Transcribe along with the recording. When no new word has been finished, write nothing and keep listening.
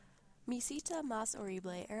Mi cita más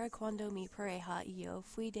horrible era cuando mi pareja y yo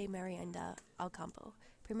fui de merienda al campo.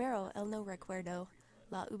 Primero, él no recuerdo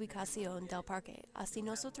la ubicación del parque, así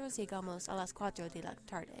nosotros llegamos a las 4 de la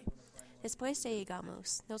tarde. Después de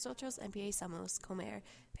llegamos, nosotros empezamos a comer,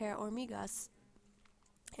 pero hormigas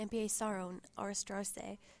empezaron a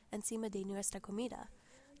arrastrarse encima de nuestra comida.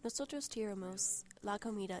 Nosotros tiramos la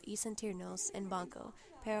comida y sentirnos en banco,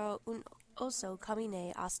 pero un oso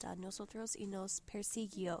caminó hasta nosotros y nos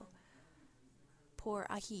persiguió por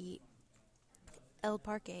allí el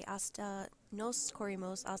parque hasta nos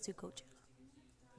corrimos a su coche.